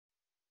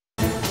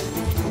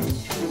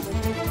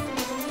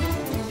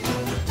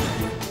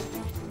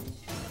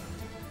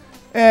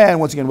And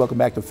once again, welcome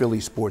back to Philly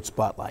Sports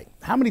Spotlight.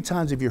 How many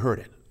times have you heard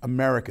it?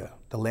 America,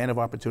 the land of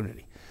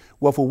opportunity.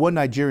 Well, for one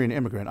Nigerian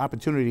immigrant,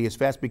 opportunity is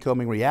fast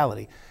becoming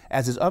reality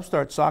as his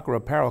upstart soccer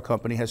apparel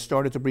company has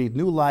started to breathe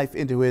new life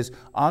into his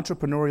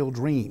entrepreneurial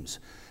dreams.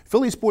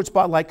 Philly Sports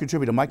Spotlight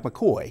contributor Mike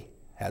McCoy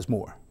has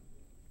more.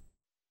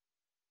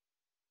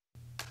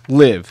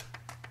 Live,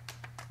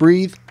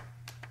 breathe,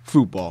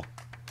 football.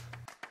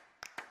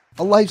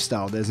 A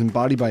lifestyle that is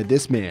embodied by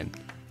this man,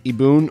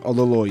 Ibun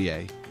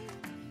Ololoye,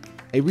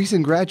 a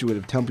recent graduate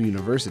of Temple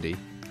University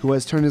who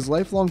has turned his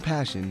lifelong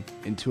passion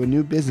into a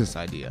new business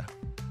idea.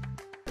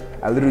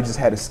 I literally just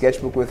had a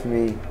sketchbook with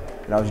me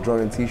and I was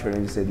drawing a t-shirt and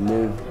it just said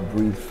live,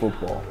 breathe,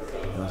 football.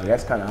 And I was like,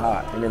 that's kind of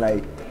hot. And then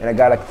I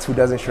got like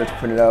 24 shirts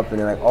printed up, and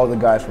then like all the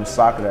guys from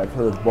soccer that I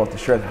played with bought the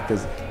shirts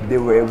because they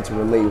were able to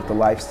relate with the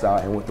lifestyle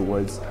and what the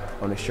words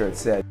on the shirt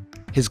said.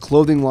 His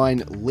clothing line,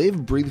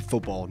 Live, Breathe,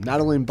 Football,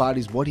 not only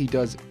embodies what he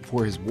does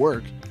for his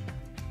work,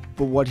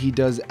 but what he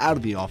does out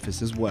of the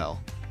office as well.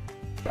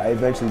 I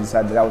eventually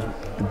decided that was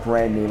the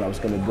brand name I was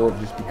going to go with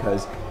just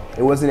because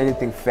it wasn't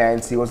anything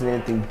fancy, it wasn't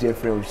anything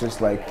different, it was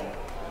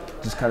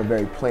just kind of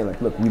very plain.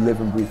 Like, look, we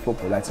live and breathe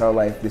football. That's our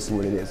life. This is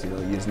what it is. You know,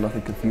 there's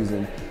nothing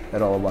confusing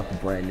at all about the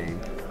brand name.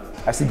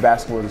 I see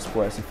basketball as a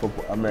sport. I see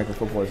football, American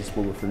football as a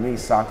sport. But for me,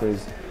 soccer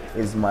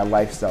is my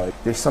lifestyle.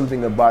 There's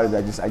something about it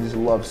that I just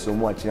love so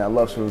much. And I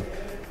love sort of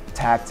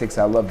tactics.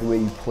 I love the way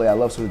you play. I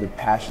love sort of the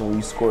passion when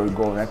you score a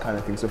goal and that kind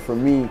of thing. So for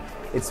me,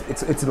 it's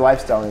a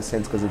lifestyle in a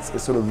sense because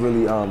it's sort of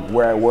really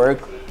where I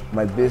work,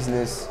 my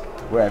business,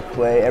 where I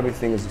play.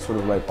 Everything is sort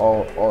of like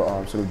all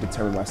sort of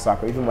determined by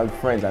soccer. Even my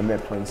friends I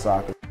met playing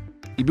soccer.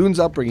 Ibun's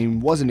upbringing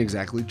wasn't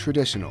exactly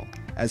traditional,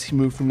 as he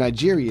moved from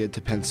Nigeria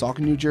to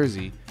Pensacola, New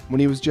Jersey when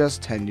he was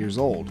just 10 years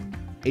old.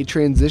 A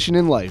transition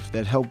in life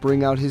that helped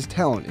bring out his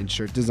talent in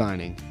shirt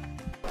designing.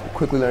 I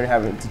quickly learned how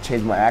to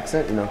change my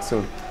accent,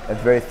 so a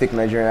very thick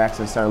Nigerian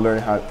accent, started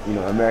learning how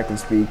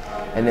Americans speak.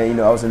 And then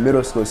I was in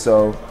middle school,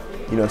 so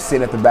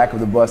sitting at the back of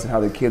the bus and how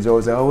the kids are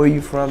always like, oh, where are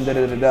you from,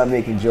 da-da-da-da,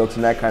 making jokes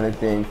and that kind of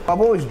thing. I've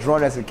always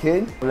drawn as a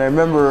kid. And I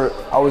remember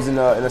I was in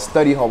a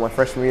study hall my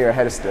freshman year. I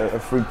had a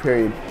free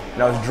period,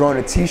 and I was drawing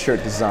a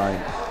t-shirt design.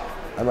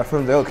 And my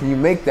friend was like, oh, can you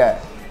make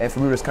that? And for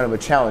me, it was kind of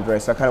a challenge, right?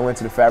 So I kind of went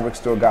to the fabric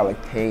store, got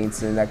like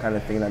paints and that kind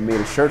of thing, and I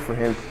made a shirt for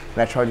him,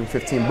 and I charged him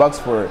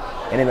 $15 for it.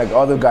 And then like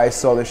other guys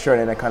saw the shirt,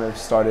 and I kind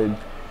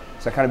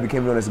of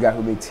became known as the guy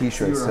who made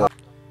t-shirts. So.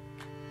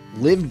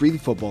 Live, Breathe,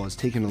 Football has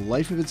taken a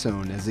life of its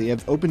own as they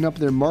have opened up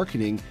their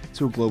marketing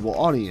to a global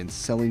audience,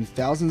 selling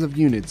thousands of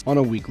units on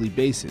a weekly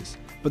basis.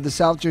 But the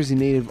South Jersey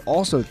native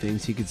also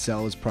thinks he could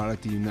sell his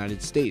product to the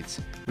United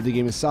States, where the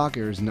game of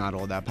soccer is not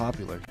all that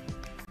popular.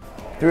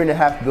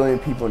 3.5 billion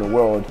people in the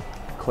world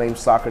claim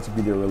soccer to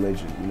be their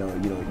religion.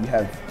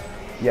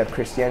 You have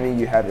Christianity,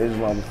 you have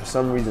Islam, but for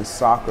some reason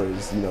soccer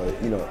is,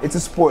 it's a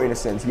sport in a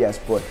sense, yes,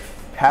 but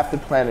half the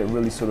planet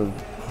really sort of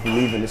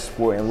believe in the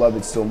sport and love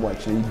it so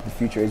much. The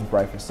future is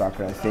bright for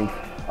soccer. I think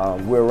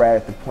we're right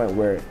at the point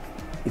where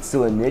it's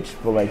still a niche,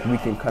 but like we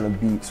can kind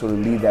of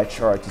lead that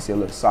charge to say,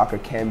 look, soccer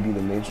can be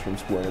the mainstream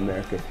sport in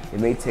America. It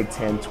may take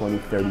 10, 20,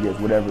 30 years,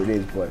 whatever it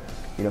is, but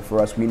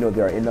for us, we know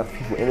there are enough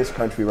people in this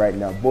country right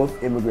now,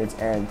 both immigrants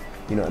and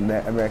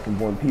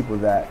American-born people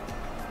that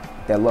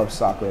love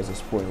soccer as a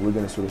sport, and we're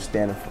going to sort of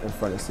stand in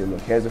front and say, look,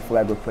 here's a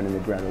flag we're putting in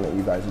the ground and let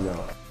you guys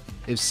know.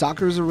 If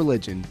soccer is a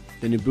religion,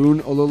 then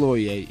Ibun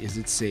Ololoye is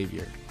its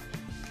savior.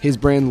 His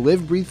brand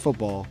Live, Breathe,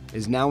 Football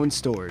is now in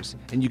stores,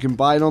 and you can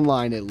buy it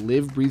online at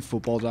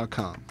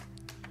livebreathefootball.com.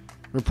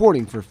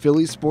 Reporting for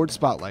Philly Sports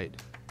Spotlight,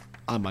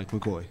 I'm Mike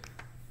McCoy.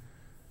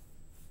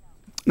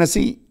 Now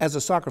see, as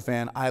a soccer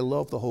fan, I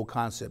love the whole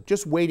concept.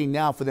 Just waiting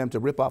now for them to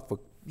rip off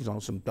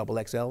some double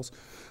XLs.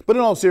 But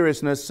in all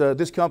seriousness,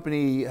 this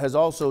company has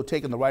also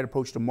taken the right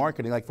approach to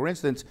marketing. Like, for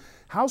instance,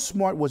 how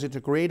smart was it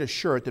to create a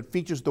shirt that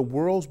features the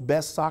world's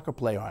best soccer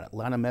player on it,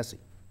 Lionel Messi?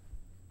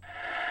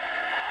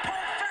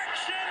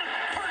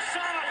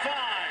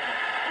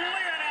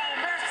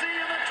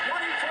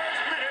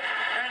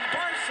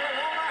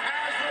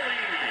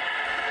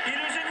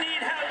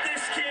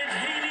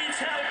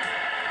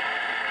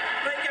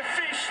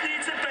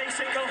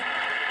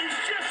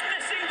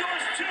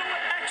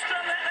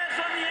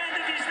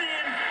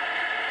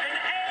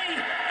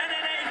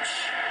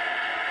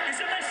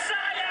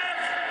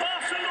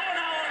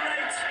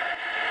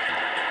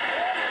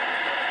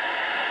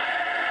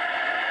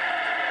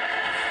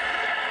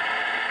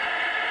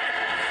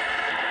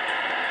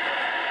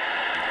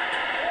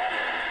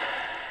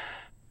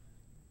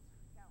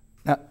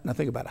 Now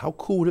think about it. How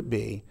cool would it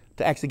be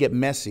to actually get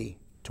Messi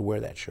to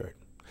wear that shirt?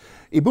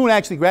 Ibun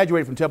actually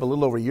graduated from Temple a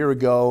little over a year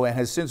ago and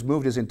has since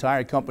moved his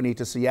entire company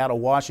to Seattle,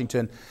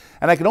 Washington.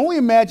 And I can only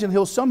imagine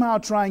he'll somehow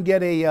try and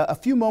get a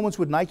few moments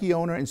with Nike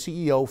owner and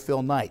CEO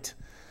Phil Knight.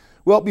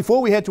 Well,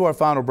 before we head to our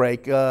final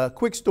break, a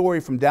quick story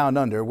from Down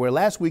Under, where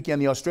last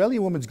weekend the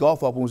Australian Women's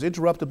Golf Open was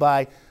interrupted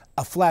by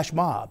a flash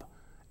mob.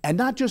 And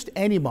not just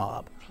any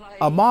mob,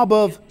 a mob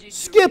of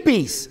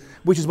skippies,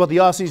 which is what the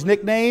Aussies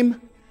nickname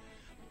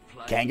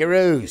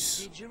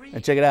Kangaroos.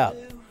 And check it out.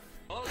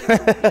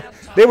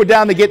 They were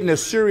down to getting their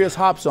serious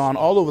hops on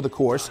all over the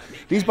course.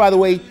 These, by the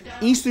way,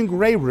 Eastern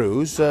Gray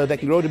Roos that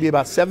can grow to be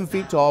about 7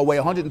 feet tall, weigh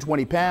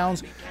 120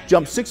 pounds,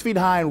 jump 6 feet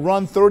high, and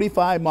run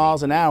 35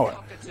 miles an hour.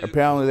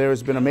 Apparently, there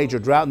has been a major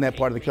drought in that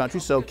part of the country,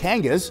 so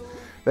Kangas,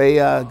 they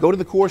go to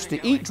the course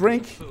to eat,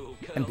 drink,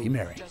 and be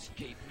merry.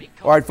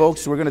 All right,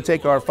 folks, we're going to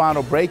take our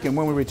final break, and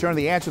when we return,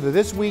 the answer to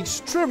this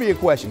week's trivia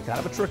question, kind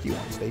of a tricky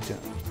one. Stay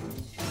tuned.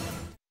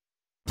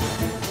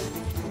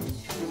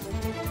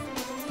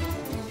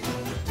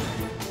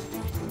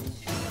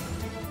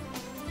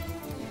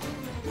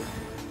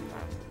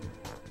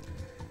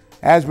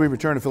 As we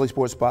return to Philly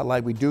Sports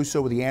Spotlight, we do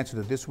so with the answer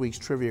to this week's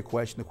trivia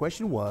question. The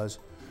question was,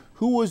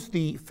 who was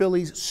the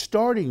Phillies'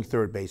 starting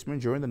third baseman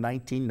during the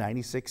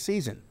 1996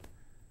 season?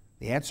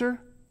 The answer?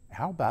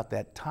 How about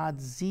that Todd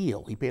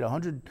Zeile? He played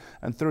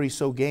 130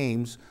 so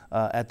games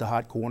at the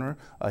hot corner,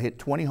 hit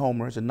 20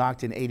 homers, and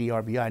knocked in 80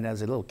 RBI. Now,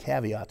 there's a little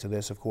caveat to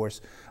this, of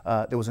course.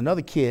 There was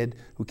another kid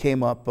who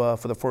came up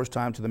for the first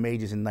time to the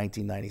majors in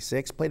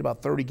 1996, played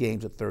about 30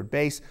 games at third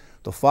base.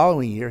 The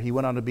following year, he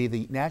went on to be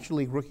the National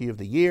League Rookie of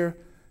the Year.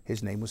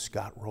 His name was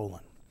Scott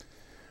Rowland.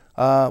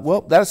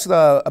 Well, that's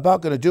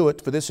about going to do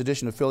it for this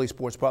edition of Philly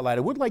Sports Spotlight.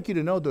 I would like you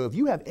to know, though, if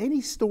you have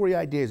any story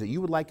ideas that you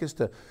would like us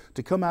to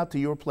come out to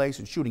your place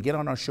and shoot and get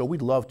on our show,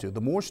 we'd love to.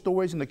 The more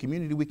stories in the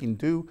community we can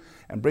do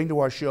and bring to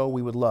our show,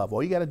 we would love.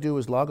 All you got to do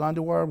is log on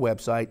to our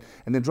website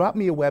and then drop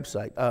me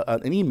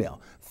an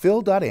email,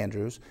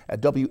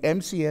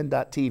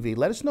 phil.andrews@wmcn.tv.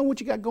 Let us know what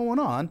you got going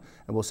on,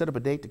 and we'll set up a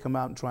date to come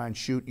out and try and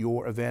shoot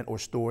your event or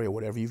story or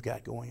whatever you've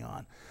got going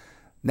on.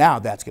 Now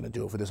that's going to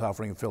do it for this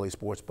offering of Philly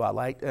Sports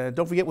Spotlight.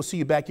 Don't forget, we'll see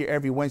you back here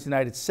every Wednesday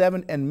night at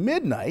 7 and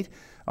midnight.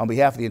 On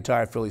behalf of the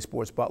entire Philly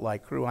Sports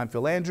Spotlight crew, I'm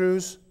Phil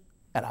Andrews,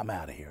 and I'm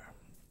out of here.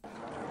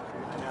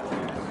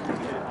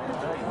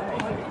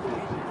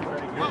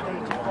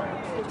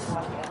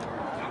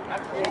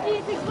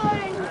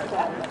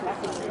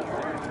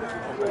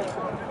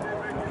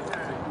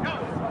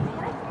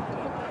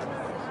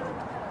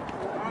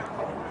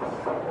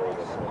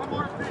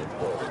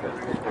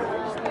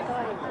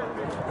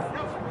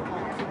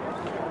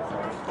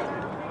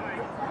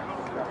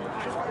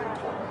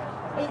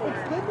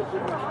 It's good to keep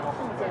your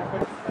options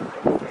open.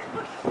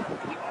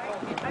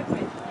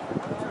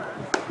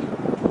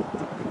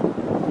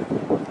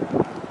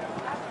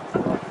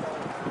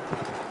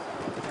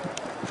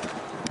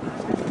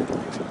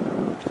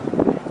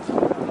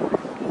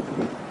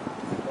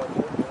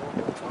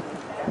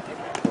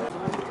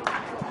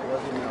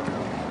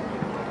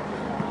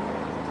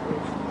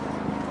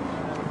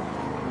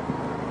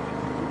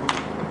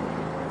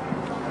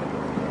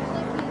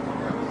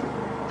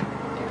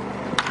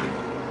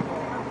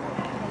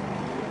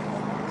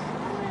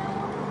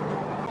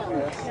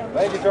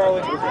 Thank you,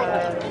 Charlie.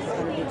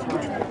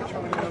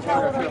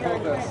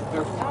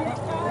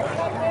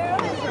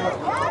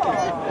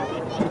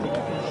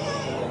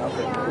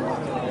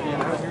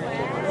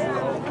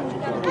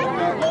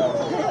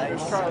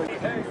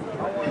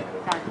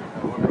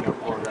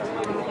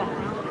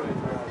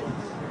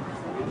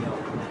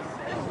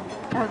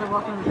 That was a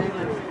welcome to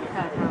Davis.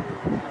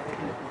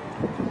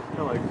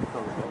 Really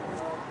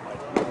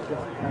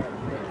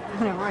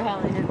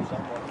is.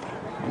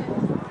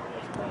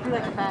 You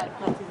like a fat.